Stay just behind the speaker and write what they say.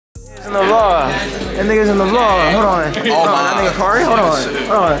In the vlog. That nigga's in the vlog. Hold on. Oh, that nigga Kari? Hold on.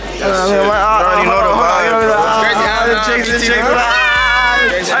 Hold on. You already know the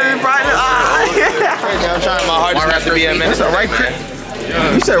I'm trying my hardest not to be a minister.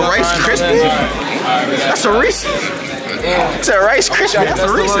 You said Rice Krispies? That's a Reese. You said Rice Krispies. That's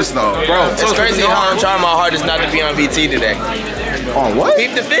a Reese's though. Bro, it's crazy how I'm trying my hardest not to be on VT today. On what?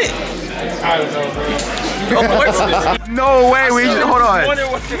 Keep the fit. No way, hold on.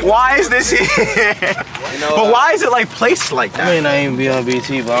 Why is this here? But why is it like placed like that? I mean, I ain't be on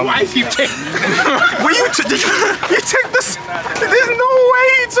BT, but why is he taking? Well, you took this? There's no way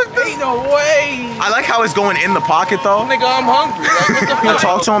you took this. Ain't no way. I like how it's going in the pocket though. Nigga, I'm hungry. Like, what the fuck?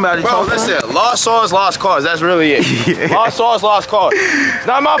 Talk to him about it. Bro, listen, lost sauce, lost cause. That's really it. Lost sauce, lost cause. It's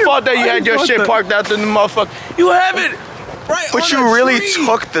not my fault that you had your shit parked out in the motherfucker. You have it right on the tree. But you really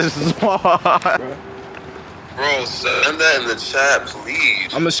took this spot. Bro, send that in the chat,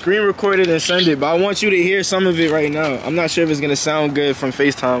 please. I'm gonna screen record it and send it, but I want you to hear some of it right now. I'm not sure if it's gonna sound good from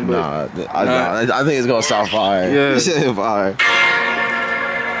FaceTime, but I think it's gonna sound fire. Yeah. Fire.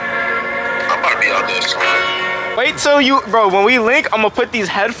 I'm about to be out there soon. wait till you, bro, when we link, I'm gonna put these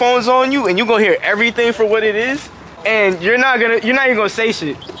headphones on you and you gonna hear everything for what it is, and you're not even gonna say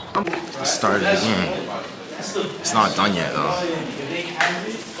shit. Started again. It's not done yet though.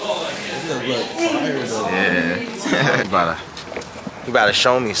 Yeah. You better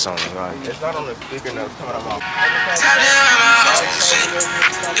show me something, right? It's not on the speaker now, it's coming out my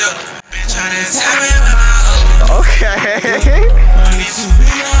Okay.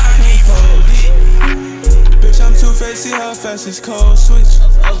 Bitch, I'm too faced, see how fast it's cold switch.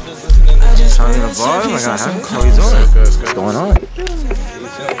 Turning the bar? Oh my god, how you doing? What's going on?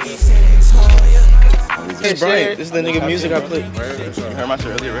 Hey, Brian, this is the nigga music I played. You heard my shit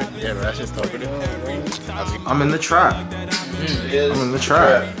earlier, right? Yeah, but that shit's tough. I'm in the trap. I'm in the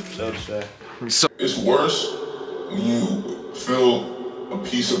trap. It's worse when you feel a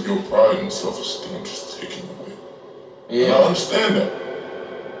piece of your pride and self-esteem just taken away. Yeah. And I understand that.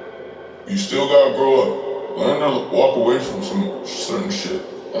 You still gotta grow up. Learn to walk away from some certain shit.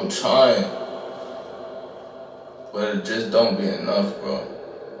 I'm trying. But it just don't be enough, bro.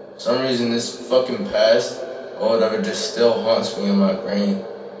 For some reason this fucking past or whatever just still haunts me in my brain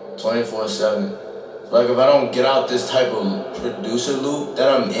 24/7. Like if I don't get out this type of producer loop that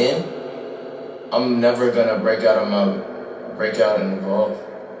I'm in, I'm never gonna break out and evolve.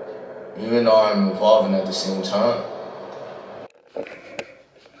 Even though I'm evolving at the same time.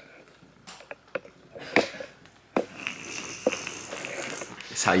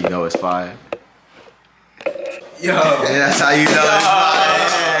 That's how you know it's fire. Yo. Yeah, that's how you know it's fire.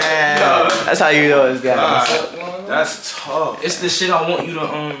 Yo. That's how you know it's got. That's tough. It's the shit I want you to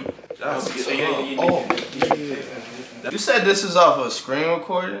You said this is off a screen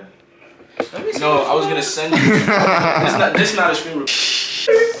recording? No, I was gonna send you. This not a screen recording.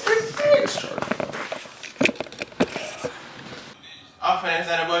 I'm finna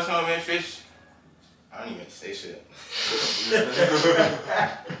send a bus home and fish. I don't even say shit.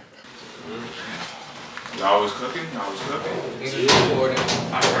 Y'all was cooking? I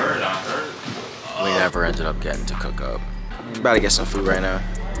heard. We never ended up getting to cook up. About to get some food right now.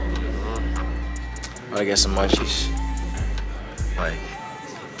 About to get some munchies. Like,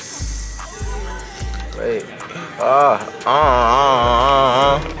 wait.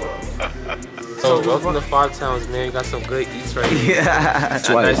 So welcome to Five Towns, man. You got some good eats right here. Yeah.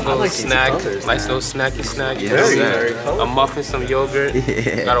 Nice little snack. Nice little snacky snack. Yes, a muffin, some yogurt.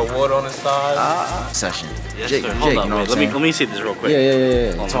 Yeah. Got a water on the side. Session. Yes, Jake, sir. Jake, Hold you on, know man. what I'm saying? Let me see this real quick.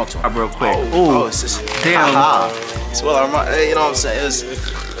 Yeah. Talk to him. Real quick. Oh, it's just, Damn. It's well, you know what I'm saying? It was,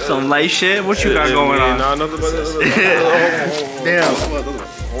 Some light shit? What you got going on? Nah, nothing but Damn.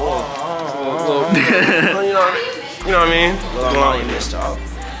 you know what I mean?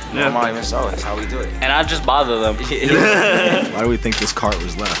 Yeah. That's how we do it. And I just bother them. Why do we think this cart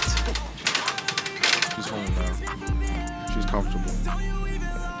was left? She's home now. She's comfortable.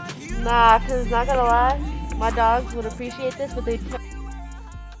 Nah, cause not gonna lie, my dogs would appreciate this, but they